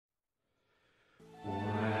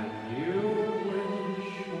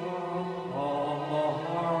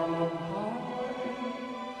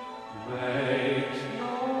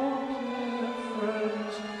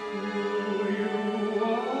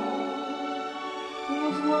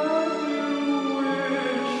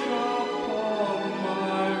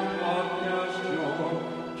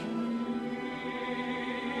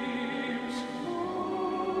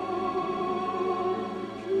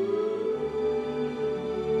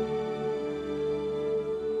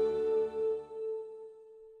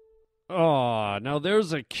Oh, now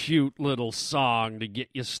there's a cute little song to get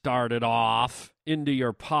you started off into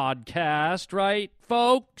your podcast, right,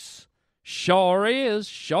 folks? Sure is.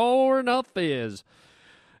 Sure enough is.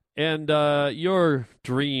 And your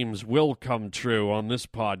dreams will come true on this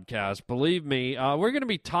podcast. Believe me, we're going to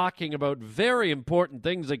be talking about very important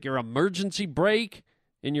things like your emergency brake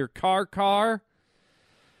in your car.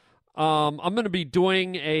 I'm going to be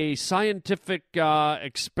doing a scientific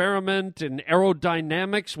experiment in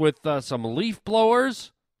aerodynamics with some leaf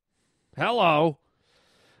blowers. Hello.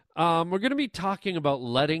 We're going to be talking about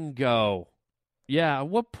letting go. Yeah, at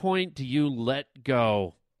what point do you let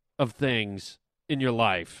go of things in your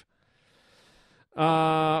life?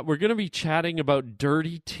 We're going to be chatting about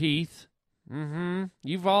dirty teeth.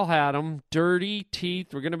 You've all had them. Dirty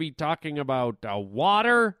teeth. We're going to be talking about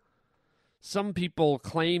water. Some people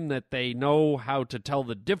claim that they know how to tell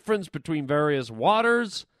the difference between various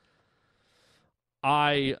waters.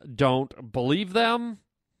 I don't believe them,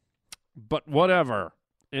 but whatever.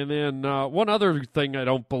 And then one other thing I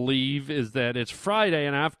don't believe is that it's Friday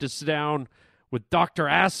and I have to sit down with Dr.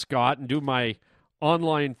 Ascot and do my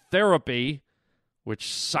online therapy,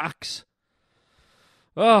 which sucks.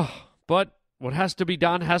 Oh, but what has to be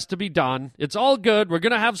done has to be done. It's all good. We're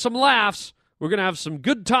going to have some laughs. We're going to have some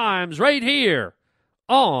good times right here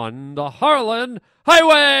on the Harlan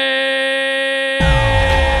Highway.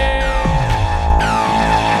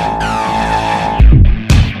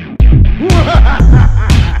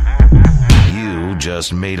 You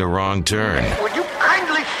just made a wrong turn. Would you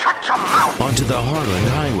kindly shut your mouth? Onto the Harlan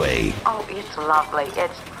Highway. Oh, it's lovely.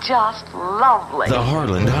 It's just lovely. The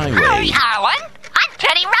Harlan Highway. Howdy, Harlan. I'm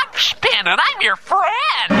Teddy Ruxpin, and I'm your friend.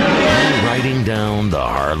 Riding down the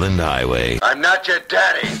Harlan Highway. I'm not your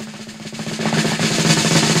daddy.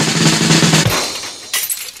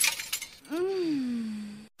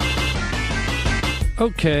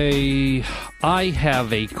 Okay, I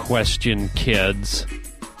have a question, kids.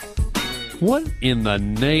 What in the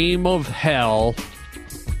name of hell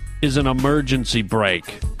is an emergency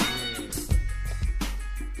brake?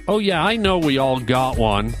 Oh yeah, I know we all got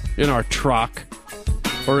one in our truck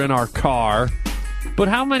or in our car, but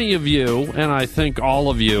how many of you, and I think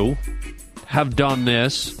all of you, have done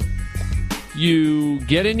this? You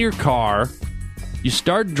get in your car, you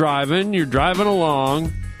start driving, you're driving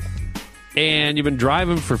along, and you've been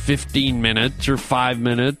driving for 15 minutes or 5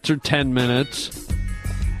 minutes or 10 minutes,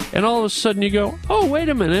 and all of a sudden you go, oh, wait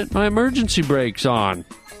a minute, my emergency brake's on.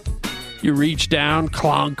 You reach down,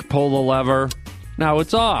 clunk, pull the lever, now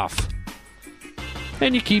it's off.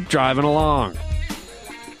 And you keep driving along.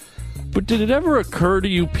 But did it ever occur to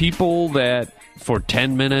you people that for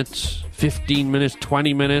 10 minutes, 15 minutes,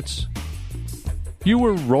 20 minutes, you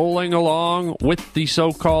were rolling along with the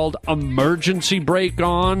so-called emergency brake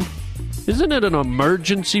on? Isn't it an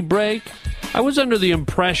emergency brake? I was under the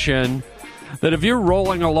impression that if you're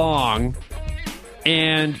rolling along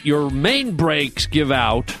and your main brakes give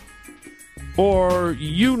out, or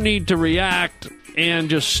you need to react and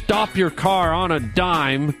just stop your car on a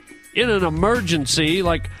dime in an emergency,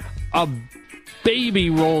 like a baby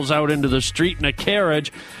rolls out into the street in a carriage,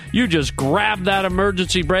 you just grab that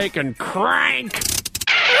emergency brake and crank.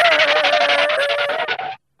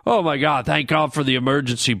 Oh my God, thank God for the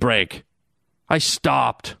emergency brake. I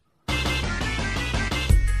stopped.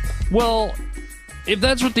 Well, if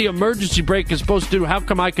that's what the emergency brake is supposed to do, how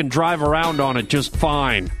come I can drive around on it just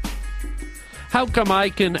fine? How come I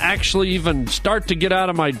can actually even start to get out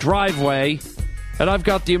of my driveway and I've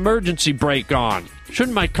got the emergency brake on?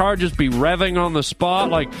 Shouldn't my car just be revving on the spot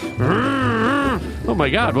like, oh my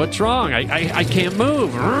God, what's wrong? I can't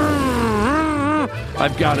move.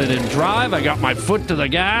 I've got it in drive. I got my foot to the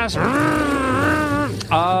gas.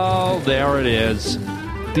 Oh, there it is.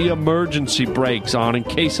 The emergency brake's on in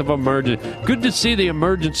case of emergency. Good to see the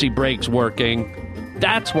emergency brakes working.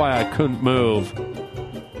 That's why I couldn't move.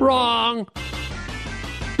 Wrong.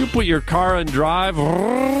 You put your car in drive,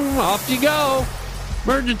 off you go.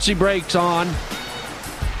 Emergency brakes on.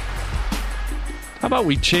 How about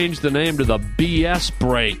we change the name to the BS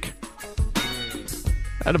brake?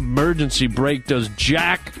 That emergency brake does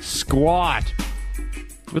jack squat.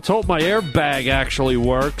 Let's hope my airbag actually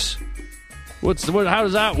works. How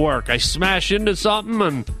does that work? I smash into something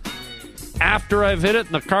and after I've hit it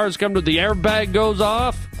and the car's come to the airbag goes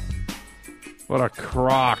off? What a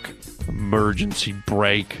crock. Emergency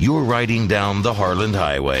brake. You're riding down the Harland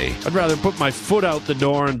Highway. I'd rather put my foot out the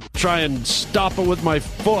door and try and stop it with my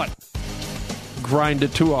foot. Grind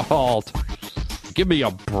it to a halt. Give me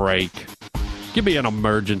a break. Give me an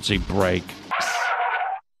emergency brake.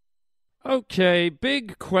 Okay,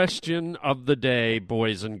 big question of the day,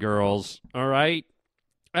 boys and girls. All right?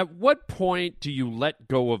 At what point do you let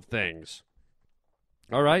go of things?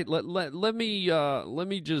 All right, let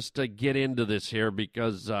me just get into this here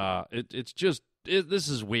because this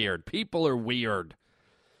is weird. People are weird.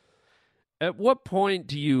 At what point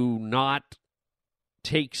do you not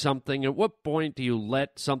take something? At what point do you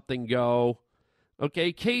let something go?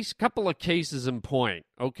 Okay, couple of cases in point.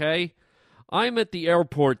 Okay, I'm at the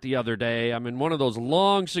airport the other day. I'm in one of those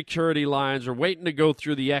long security lines. We're waiting to go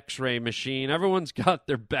through the X-ray machine. Everyone's got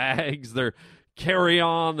their bags, their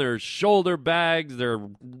carry-on, their shoulder bags, their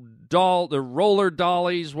roller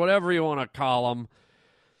dollies, whatever you want to call them.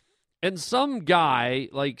 And some guy,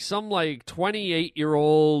 some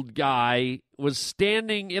 28-year-old guy, was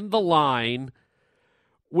standing in the line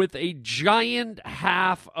with a giant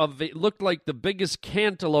half of it. Looked like the biggest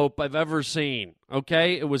cantaloupe I've ever seen.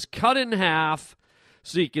 Okay? It was cut in half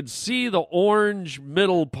so you could see the orange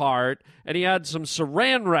middle part, and he had some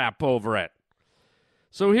saran wrap over it.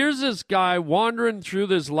 So here's this guy wandering through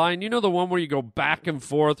this line. You know the one where you go back and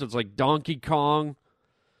forth? It's like Donkey Kong,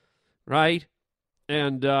 right?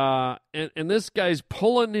 And this guy's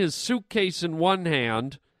pulling his suitcase in one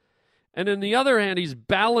hand, and in the other hand, he's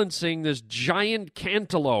balancing this giant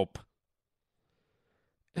cantaloupe.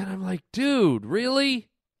 And I'm like, dude, really?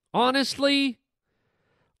 Honestly?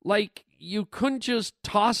 You couldn't just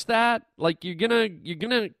toss that? You're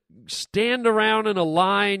gonna stand around in a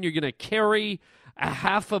line, you're gonna carry a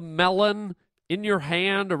half a melon in your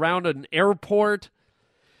hand around an airport.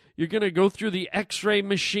 You're going to go through the X-ray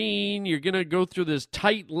machine. You're going to go through this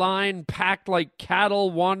tight line packed like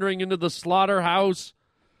cattle wandering into the slaughterhouse.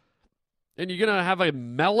 And you're going to have a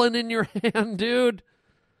melon in your hand, dude?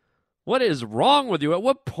 What is wrong with you? At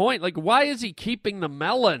what point? Why is he keeping the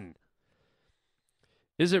melon?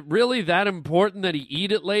 Is it really that important that he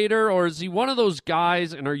eat it later? Or is he one of those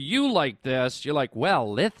guys, and are you like this? You're like,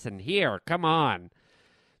 well, listen here, come on.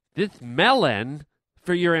 This melon,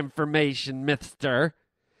 for your information, mister,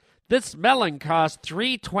 this melon costs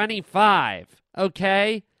 $3.25,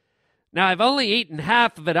 okay? Now, I've only eaten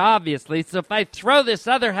half of it, obviously, so if I throw this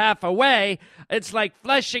other half away, it's like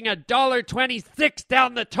flushing $1.26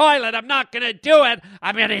 down the toilet. I'm not going to do it.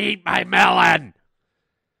 I'm going to eat my melon.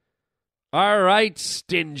 All right,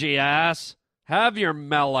 stingy ass. Have your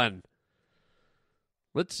melon.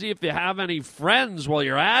 Let's see if you have any friends while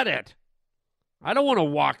you're at it. I don't want to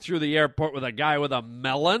walk through the airport with a guy with a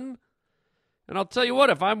melon. And I'll tell you what,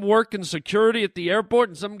 if I'm working security at the airport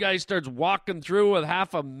and some guy starts walking through with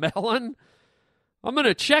half a melon, I'm going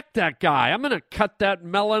to check that guy. I'm going to cut that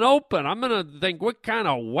melon open. I'm going to think, what kind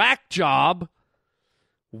of whack job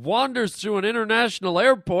wanders through an international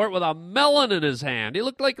airport with a melon in his hand? He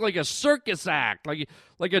looked like a circus act,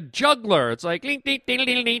 like a juggler. It's like,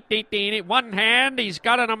 one hand, he's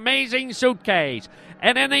got an amazing suitcase,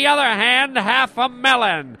 and in the other hand, half a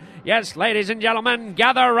melon. Yes, ladies and gentlemen,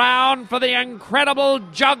 gather round for the incredible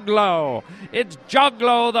Juggalo. It's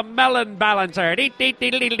Juggalo, the melon balancer.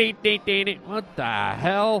 What the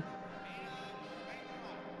hell?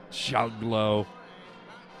 Juggalo.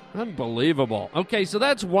 Unbelievable. Okay, so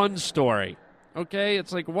that's one story. Okay,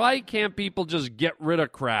 it's like, why can't people just get rid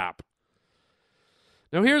of crap?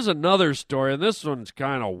 Now, here's another story, and this one's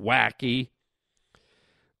kind of wacky.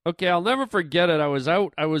 Okay, I'll never forget it. I was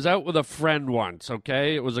out with a friend once,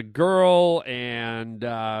 okay? It was a girl, and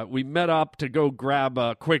we met up to go grab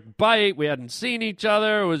a quick bite. We hadn't seen each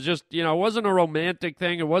other. It was just, it wasn't a romantic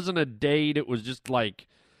thing. It wasn't a date. It was just like,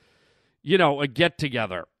 a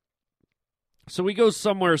get-together. So we go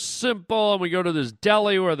somewhere simple, and we go to this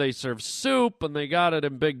deli where they serve soup, and they got it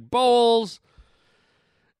in big bowls.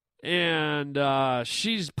 And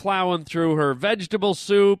she's plowing through her vegetable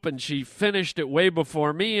soup, and she finished it way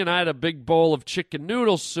before me, and I had a big bowl of chicken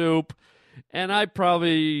noodle soup, and I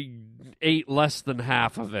probably ate less than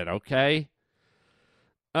half of it, okay?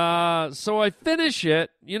 So I finish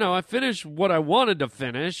it, I finish what I wanted to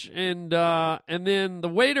finish, and then the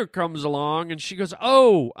waiter comes along, and she goes,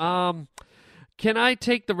 can I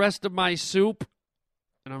take the rest of my soup?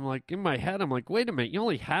 And I'm like, in my head, I'm like, wait a minute, you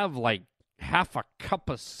only have half a cup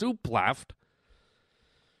of soup left.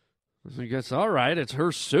 I guess, all right, it's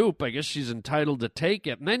her soup. I guess she's entitled to take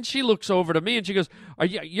it. And then she looks over to me and she goes,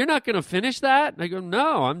 you're not going to finish that? And I go,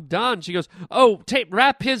 no, I'm done. She goes,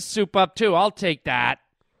 wrap his soup up too. I'll take that.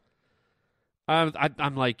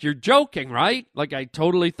 I'm like, you're joking, right? Like, I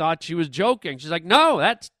totally thought she was joking. She's like, no,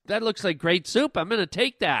 that looks like great soup. I'm going to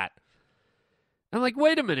take that. I'm like,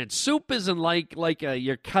 wait a minute. Soup isn't like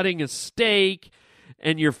you're cutting a steak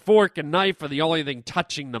and your fork and knife are the only thing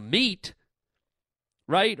touching the meat,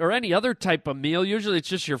 right? Or any other type of meal. Usually it's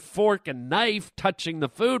just your fork and knife touching the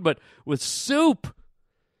food. But with soup,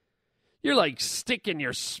 you're like sticking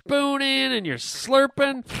your spoon in and you're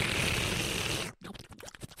slurping.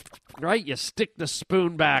 Right? You stick the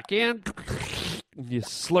spoon back in. You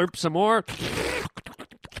slurp some more.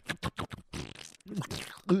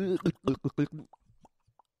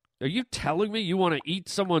 Are you telling me you want to eat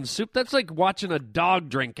someone's soup? That's like watching a dog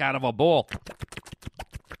drink out of a bowl.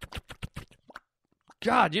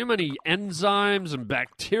 God, you know how many enzymes and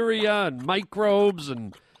bacteria and microbes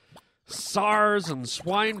and SARS and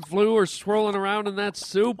swine flu are swirling around in that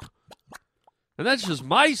soup? And that's just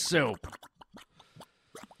my soup.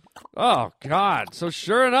 Oh, God. So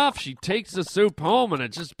sure enough, she takes the soup home, and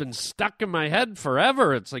it's just been stuck in my head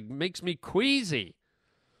forever. It's like makes me queasy.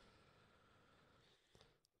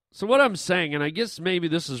 So what I'm saying, and I guess maybe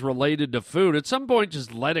this is related to food, at some point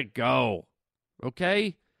just let it go,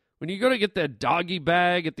 okay? When you go to get that doggy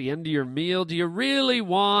bag at the end of your meal, do you really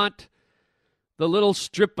want the little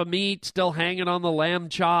strip of meat still hanging on the lamb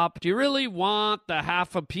chop? Do you really want the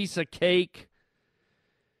half a piece of cake?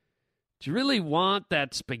 Do you really want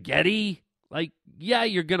that spaghetti? Like, yeah,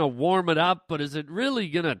 you're going to warm it up, but is it really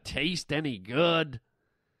going to taste any good?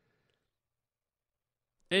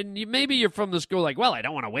 And maybe you're from the school like, well, I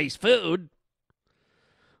don't want to waste food.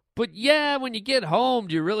 But yeah, when you get home,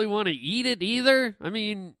 do you really want to eat it either? I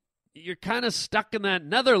mean, you're kind of stuck in that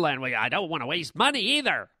Netherland where I don't want to waste money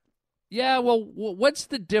either. Yeah, well, what's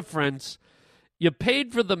the difference? You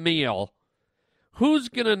paid for the meal. Who's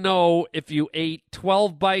going to know if you ate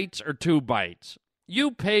 12 bites or 2 bites?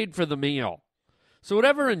 You paid for the meal. So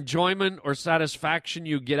whatever enjoyment or satisfaction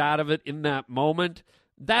you get out of it in that moment,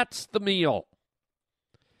 that's the meal.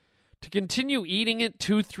 To continue eating it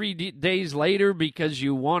 2-3 days later because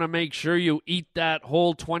you want to make sure you eat that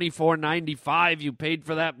whole $24.95 you paid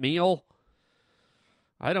for that meal,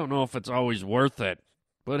 I don't know if it's always worth it.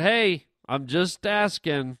 But hey, I'm just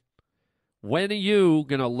asking, when are you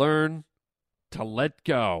going to learn to let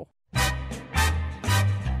go? You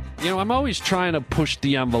know, I'm always trying to push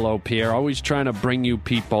the envelope here, always trying to bring you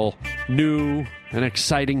people new and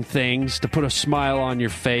exciting things to put a smile on your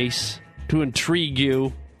face, to intrigue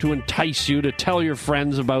you, to entice you, to tell your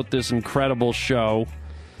friends about this incredible show.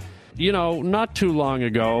 You know, not too long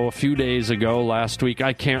ago, a few days ago, last week,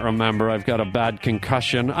 I can't remember, I've got a bad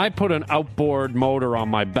concussion, I put an outboard motor on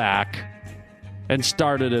my back and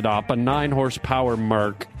started it up, a 9-horsepower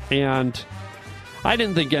Merc, and I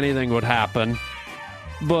didn't think anything would happen,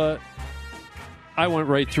 but I went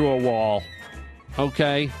right through a wall,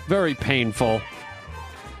 okay? Very painful.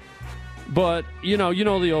 But, you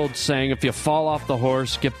know the old saying, if you fall off the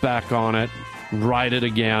horse, get back on it, ride it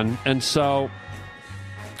again. And so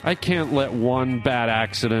I can't let one bad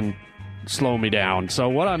accident slow me down. So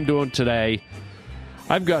what I'm doing today,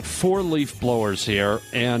 I've got 4 leaf blowers here,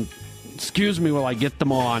 and excuse me while I get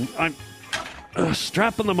them on. I'm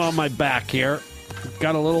strapping them on my back here.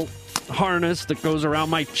 Got a little harness that goes around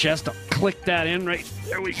my chest. I'll click that in right.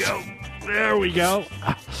 There we go. There we go.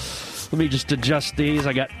 Let me just adjust these.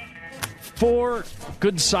 I got 4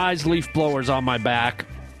 good-sized leaf blowers on my back.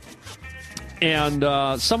 And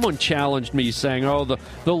someone challenged me saying, oh,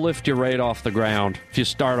 they'll lift you right off the ground if you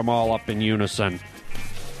start them all up in unison.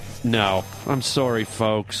 No. I'm sorry,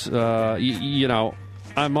 folks. You know,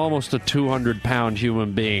 I'm almost a 200-pound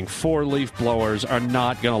human being. 4 leaf blowers are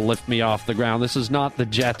not going to lift me off the ground. This is not the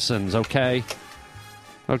Jetsons, okay?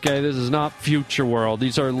 Okay, this is not Future World.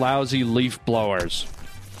 These are lousy leaf blowers.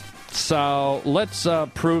 So let's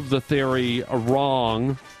prove the theory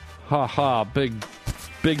wrong. Ha,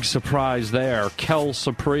 big surprise there. Kel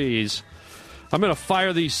surprise. I'm going to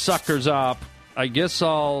fire these suckers up. I guess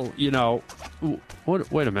I'll, you know...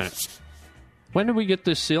 Wait a minute. When did we get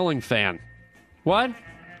this ceiling fan? What?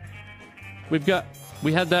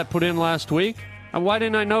 We had that put in last week? Why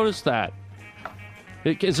didn't I notice that?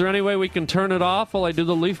 Is there any way we can turn it off while I do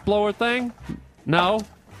the leaf blower thing? No?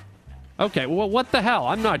 Okay, well, what the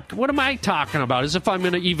hell? What am I talking about? As if I'm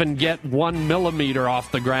going to even get 1 millimeter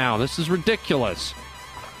off the ground. This is ridiculous.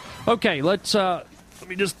 Okay, let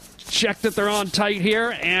me just check that they're on tight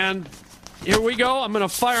here, and here we go. I'm going to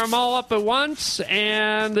fire them all up at once,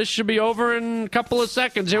 and this should be over in a couple of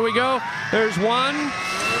seconds. Here we go. There's 1.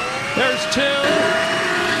 There's 2.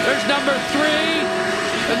 There's number 3.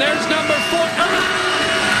 And there's number 4.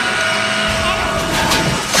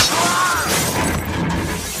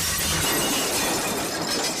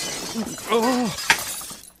 Oh.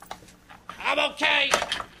 I'm okay.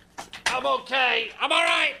 I'm okay. I'm all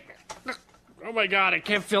right. Oh, my God. I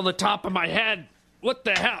can't feel the top of my head. What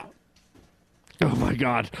the hell? Oh, my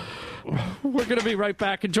God. We're going to be right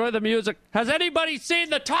back. Enjoy the music. Has anybody seen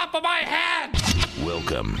the top of my head?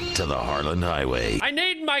 Welcome to the Harland Highway. I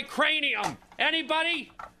need my cranium.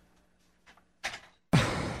 Anybody?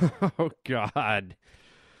 Oh, God.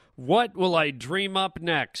 What will I dream up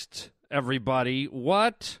next, everybody?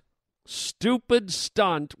 What stupid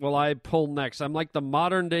stunt will I pull next? I'm like the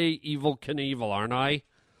modern-day Evel Knievel, aren't I?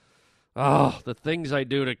 Oh, the things I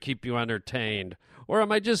do to keep you entertained. Or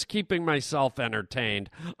am I just keeping myself entertained?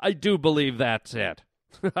 I do believe that's it.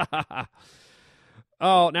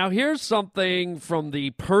 Oh, now here's something from the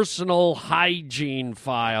personal hygiene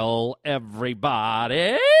file,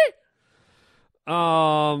 everybody.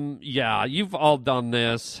 Yeah, you've all done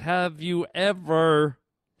this. Have you ever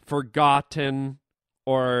forgotten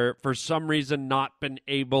or for some reason not been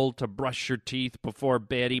able to brush your teeth before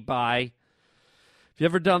beddy-bye? Have you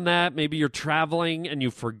ever done that? Maybe you're traveling and you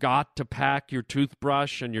forgot to pack your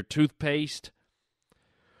toothbrush and your toothpaste.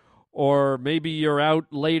 Or maybe you're out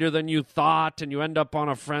later than you thought and you end up on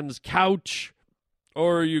a friend's couch.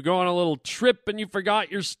 Or you go on a little trip and you forgot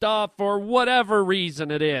your stuff, or whatever reason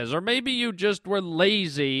it is. Or maybe you just were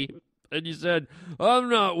lazy and you said, I'm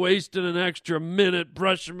not wasting an extra minute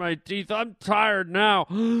brushing my teeth. I'm tired now.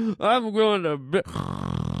 I'm going to bed.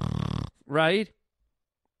 Right?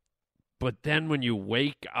 But then when you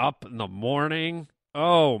wake up in the morning,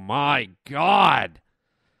 oh my God,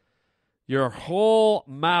 your whole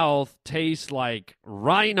mouth tastes like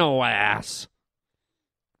rhino ass.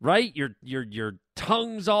 Right? Your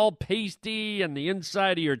tongue's all pasty and the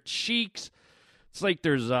inside of your cheeks. It's like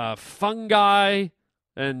there's fungi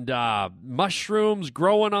and mushrooms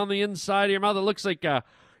growing on the inside of your mouth. It looks like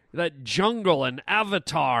that jungle in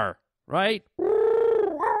Avatar, right?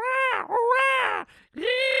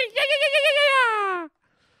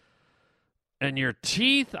 And your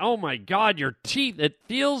teeth, oh my God, your teeth, it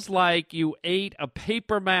feels like you ate a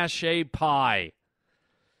paper mache pie.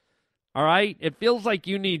 All right? It feels like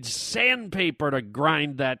you need sandpaper to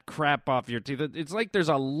grind that crap off your teeth. It's like there's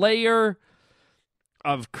a layer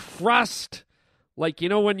of crust. Like, you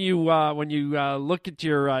know, when you look at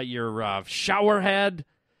your shower head,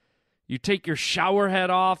 you take your shower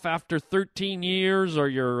head off after 13 years, or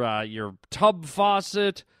your tub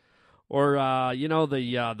faucet, or you know,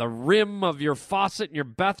 the rim of your faucet in your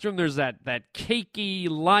bathroom. There's that cakey,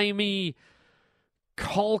 limey,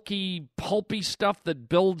 caulky, pulpy stuff that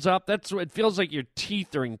builds up. That's what it feels like. Your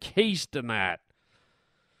teeth are encased in that.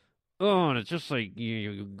 Oh, and it's just like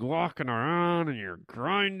you're walking around and you're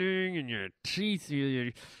grinding, and your teeth,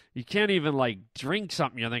 you can't even like drink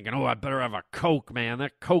something. You're thinking, oh, I better have a Coke, man.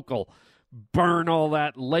 That Coke will burn all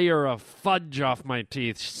that layer of fudge off my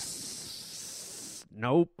teeth.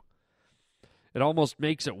 Nope. It almost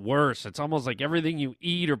makes it worse. It's almost like everything you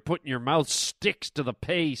eat or put in your mouth sticks to the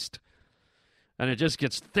paste. And it just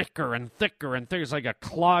gets thicker and thicker and thicker. It's like a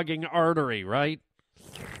clogging artery, right?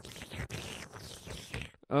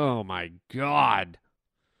 Oh, my God.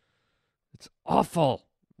 It's awful.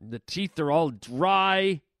 The teeth are all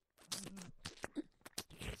dry.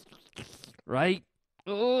 Right?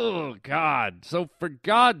 Oh, God. So for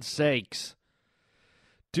God's sakes,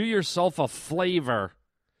 do yourself a favor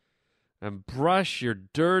and brush your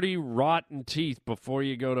dirty, rotten teeth before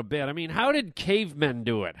you go to bed. I mean, how did cavemen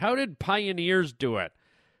do it? How did pioneers do it?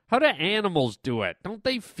 How do animals do it? Don't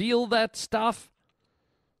they feel that stuff?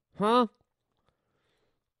 Huh?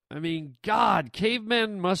 I mean, God,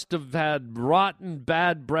 cavemen must have had rotten,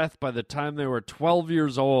 bad breath by the time they were 12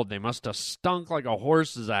 years old. They must have stunk like a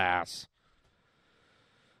horse's ass.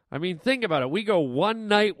 I mean, think about it. We go one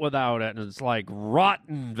night without it, and it's like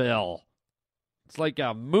Rottenville. It's like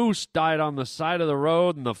a moose died on the side of the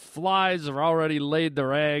road, and the flies have already laid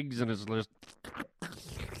their eggs, and it's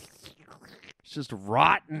just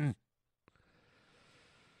rotten.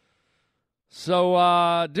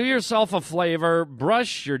 So do yourself a favor.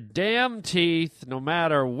 Brush your damn teeth no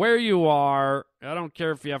matter where you are. I don't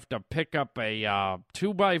care if you have to pick up a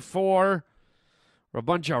 2x4 or a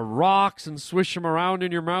bunch of rocks and swish them around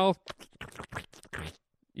in your mouth.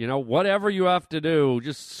 You know, whatever you have to do,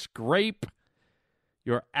 just scrape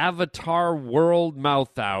your Avatar world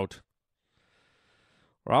mouth out.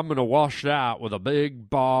 Or I'm going to wash that with a big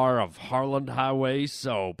bar of Harland Highway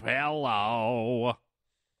soap. Hello.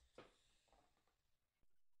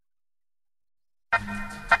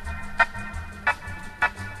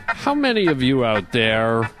 How many of you out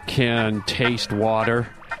there can taste water?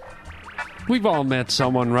 We've all met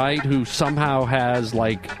someone, right, who somehow has,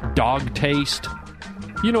 like, dog taste.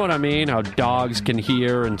 You know what I mean? How dogs can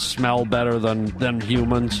hear and smell better than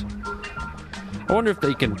humans. I wonder if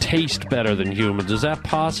they can taste better than humans. Is that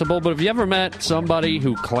possible? But have you ever met somebody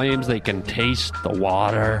who claims they can taste the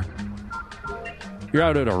water? You're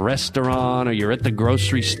out at a restaurant or you're at the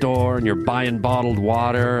grocery store and you're buying bottled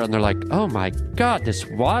water and they're like, oh my God, this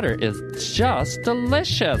water is just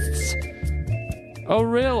delicious. Oh,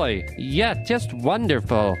 really? Yeah, just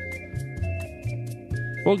wonderful.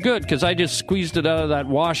 Well, good, because I just squeezed it out of that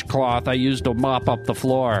washcloth I used to mop up the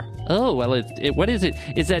floor. Oh, well, what is it?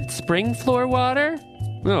 Is that spring floor water?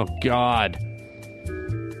 Oh, God.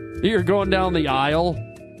 You're going down the aisle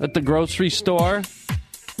at the grocery store.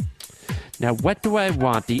 Now, what do I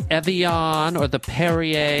want? The Evian or the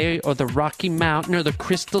Perrier or the Rocky Mountain or the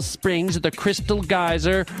Crystal Springs or the Crystal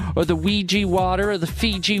Geyser or the Ouija water or the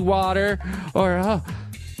Fiji water or,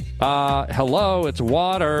 hello, it's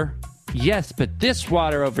water. Yes, but this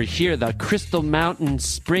water over here, the Crystal Mountain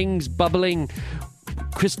Springs bubbling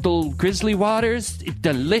Crystal Grizzly waters, it's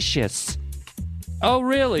delicious. Oh,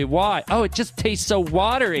 really? Why? Oh, it just tastes so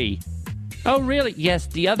watery. Oh, really? Yes,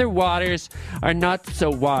 the other waters are not so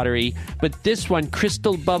watery, but this one,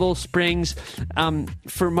 Crystal Bubble Springs,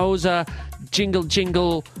 Formosa, Jingle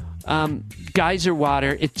Jingle, geyser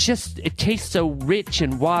water, it tastes so rich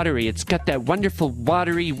and watery. It's got that wonderful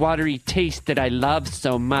watery taste that I love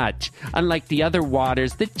so much. Unlike the other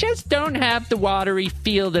waters that just don't have the watery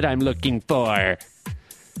feel that I'm looking for.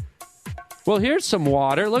 Well, here's some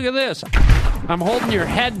water. Look at this. I'm holding your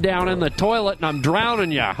head down in the toilet and I'm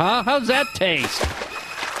drowning you, huh? How's that taste?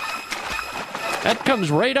 That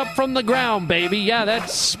comes right up from the ground, baby. Yeah,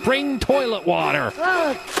 that's spring toilet water.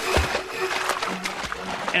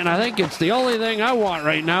 And I think it's the only thing I want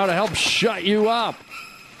right now to help shut you up.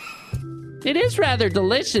 It is rather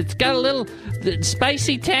delicious. It's got a little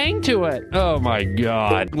spicy tang to it. Oh, my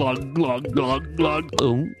God. Glug, glug, glug, glug.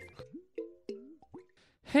 Oh.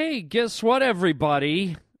 Hey, guess what,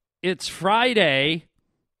 everybody? It's Friday.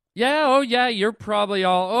 Yeah, oh, yeah, you're probably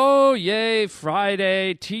all, oh, yay,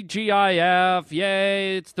 Friday, TGIF,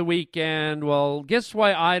 yay, it's the weekend. Well, guess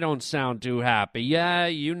why I don't sound too happy? Yeah,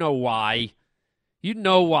 you know why. You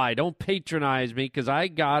know why. Don't patronize me, because I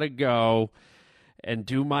gotta go and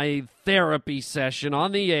do my therapy session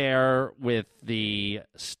on the air with the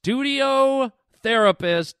studio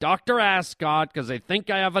therapist, Dr. Ascot, because they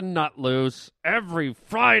think I have a nut loose. Every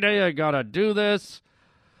Friday I gotta do this.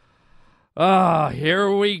 Here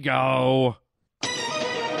we go.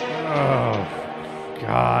 Oh,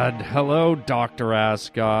 God. Hello, Dr.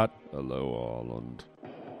 Ascot. Hello, Holland.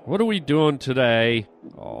 What are we doing today,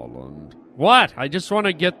 Holland? What? I just want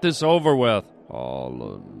to get this over with.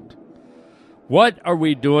 Holland. What are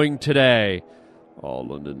we doing today?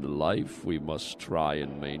 Holland, in life we must try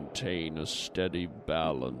and maintain a steady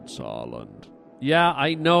balance, Holland. Yeah,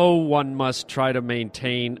 I know one must try to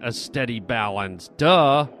maintain a steady balance.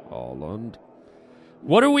 Duh, Holland.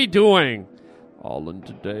 What are we doing? Holland,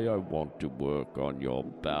 today I want to work on your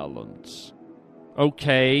balance.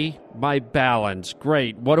 Okay, my balance.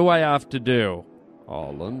 Great. What do I have to do?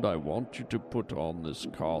 Holland, I want you to put on this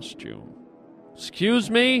costume. Excuse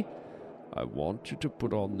me? I want you to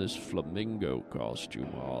put on this flamingo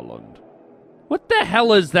costume, Holland. What the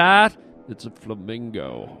hell is that? It's a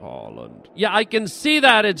flamingo, Holland. Yeah, I can see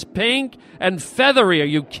that. It's pink and feathery. Are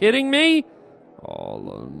you kidding me?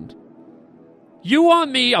 Holland. You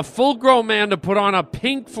want me, a full-grown man, to put on a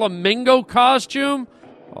pink flamingo costume?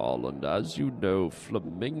 Holland, as you know,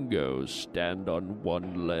 flamingos stand on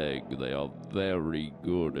one leg. They are very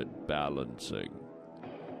good at balancing.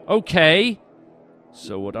 Okay.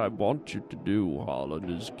 So what I want you to do, Holland,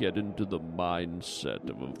 is get into the mindset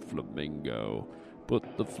of a flamingo.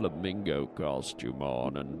 Put the flamingo costume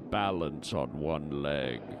on and balance on one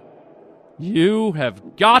leg. You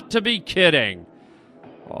have got to be kidding.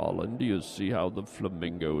 Holland, do you see how the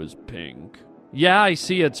flamingo is pink? Yeah, I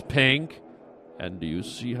see it's pink. And do you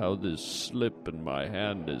see how this slip in my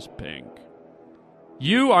hand is pink?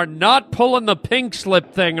 You are not pulling the pink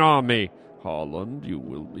slip thing on me. Holland, you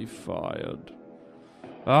will be fired.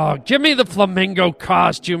 Oh, give me the flamingo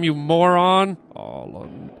costume, you moron.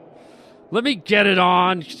 Holland. Let me get it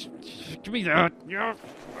on. Give me that.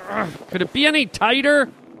 Could it be any tighter?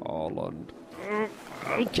 Holland.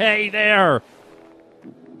 Okay, there.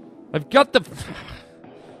 I've got the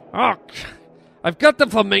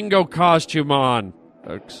flamingo costume on.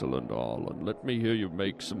 Excellent, Holland. Let me hear you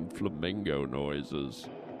make some flamingo noises.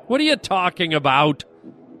 What are you talking about?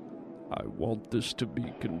 I want this to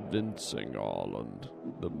be convincing, Arland.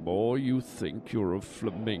 The more you think you're a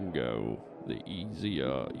flamingo, the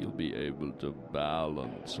easier you'll be able to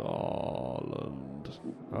balance, Arland.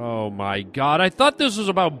 Oh my God, I thought this was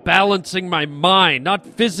about balancing my mind, not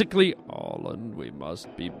physically. Arland, we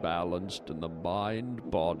must be balanced in the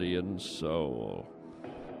mind, body, and soul.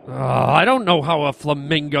 Oh, I don't know how a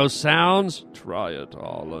flamingo sounds. Try it,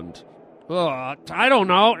 Arland. Oh, I don't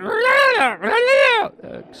know.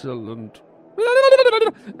 Excellent.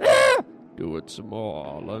 Do it some more,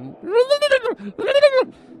 Arland.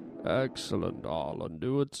 Excellent, Arland.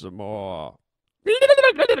 Do it some more.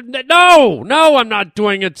 No, I'm not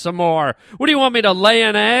doing it some more. What do you want me to lay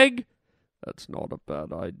an egg? That's not a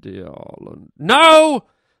bad idea, Arland. No!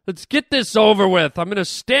 Let's get this over with. I'm going to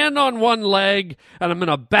stand on one leg, and I'm going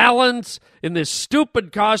to balance in this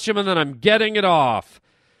stupid costume, and then I'm getting it off.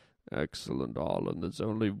 Excellent, Arland. There's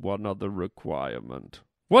only one other requirement.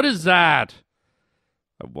 What is that?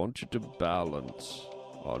 I want you to balance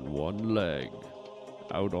on one leg,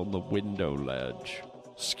 out on the window ledge.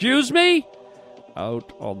 Excuse me?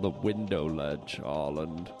 Out on the window ledge,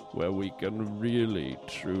 Arland, where we can really,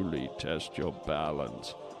 truly test your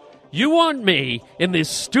balance. You want me, in this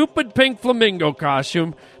stupid pink flamingo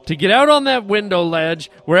costume, to get out on that window ledge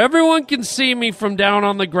where everyone can see me from down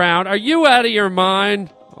on the ground? Are you out of your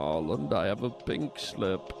mind? Arland, I have a pink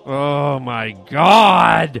slip. Oh, my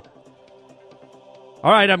God.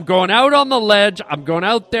 All right, I'm going out on the ledge. I'm going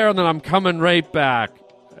out there, and then I'm coming right back.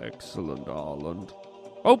 Excellent, Arland.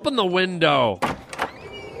 Open the window.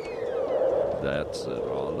 That's it,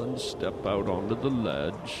 Arland. Step out onto the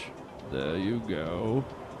ledge. There you go.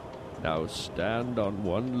 Now stand on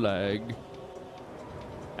one leg.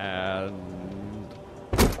 And...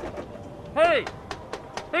 Hey!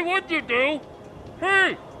 Hey, what'd you do?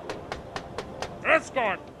 Hey!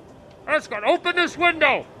 Ascot! Ascot, open this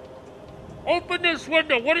window! Open this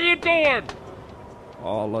window! What are you doing?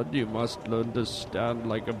 Arland, you must learn to stand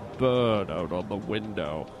like a bird out on the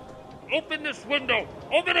window. Open this window!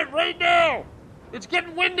 Open it right now! It's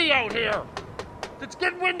getting windy out here! It's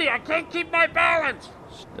getting windy! I can't keep my balance!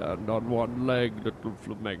 Stand on one leg, little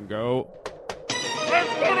flamingo.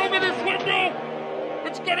 Let's go over this window!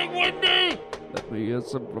 It's getting windy! Let me hear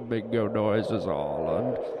some flamingo noises,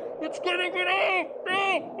 Arland. It's getting windy!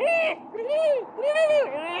 No!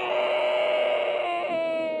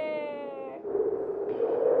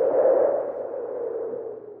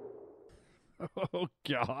 Oh,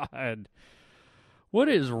 God. What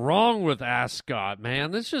is wrong with Ascot,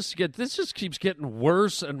 man? This just keeps getting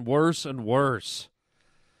worse and worse and worse.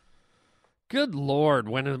 Good Lord,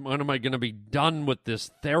 when am I going to be done with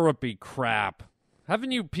this therapy crap?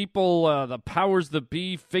 Haven't you people, the powers that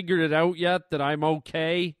be, figured it out yet that I'm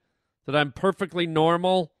okay? That I'm perfectly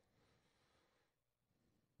normal?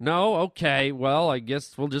 No? Okay, well, I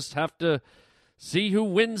guess we'll just have to see who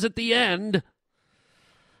wins at the end.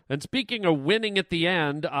 And speaking of winning at the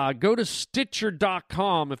end, go to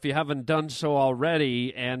Stitcher.com if you haven't done so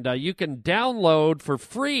already, and you can download for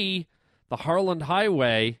free the Harland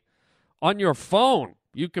Highway on your phone.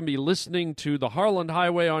 You can be listening to the Harland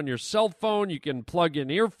Highway on your cell phone. You can plug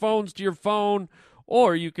in earphones to your phone,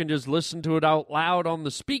 or you can just listen to it out loud on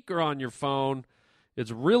the speaker on your phone.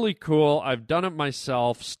 It's really cool. I've done it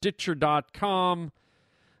myself. Stitcher.com.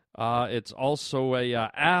 It's also a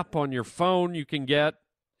app on your phone you can get.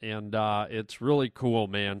 And it's really cool,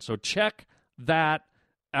 man. So check that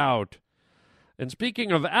out. And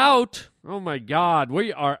speaking of out, oh my God,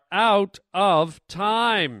 we are out of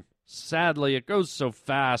time. Sadly, it goes so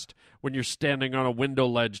fast when you're standing on a window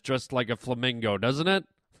ledge dressed like a flamingo, doesn't it?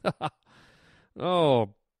 Oh,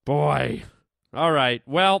 boy. All right.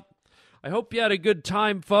 Well, I hope you had a good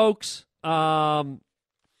time, folks.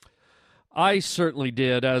 I certainly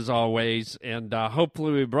did, as always, and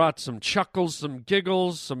hopefully we brought some chuckles, some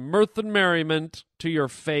giggles, some mirth and merriment to your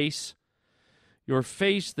face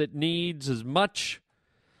that needs as much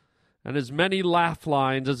and as many laugh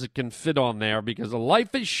lines as it can fit on there, because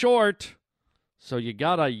life is short, so you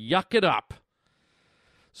gotta yuck it up.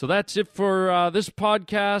 So that's it for this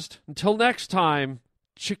podcast. Until next time,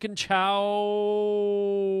 chicken chow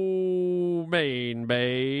mein,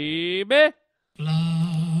 baby.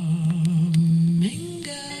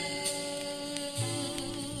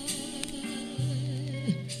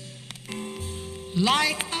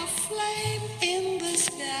 Like a flame in the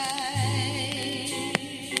sky,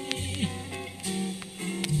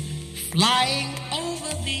 flying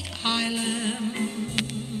over the island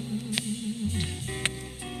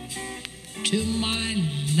to my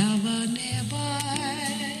lover nearby.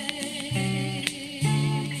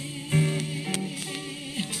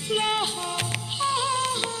 Fly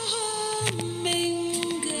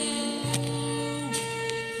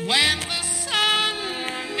when the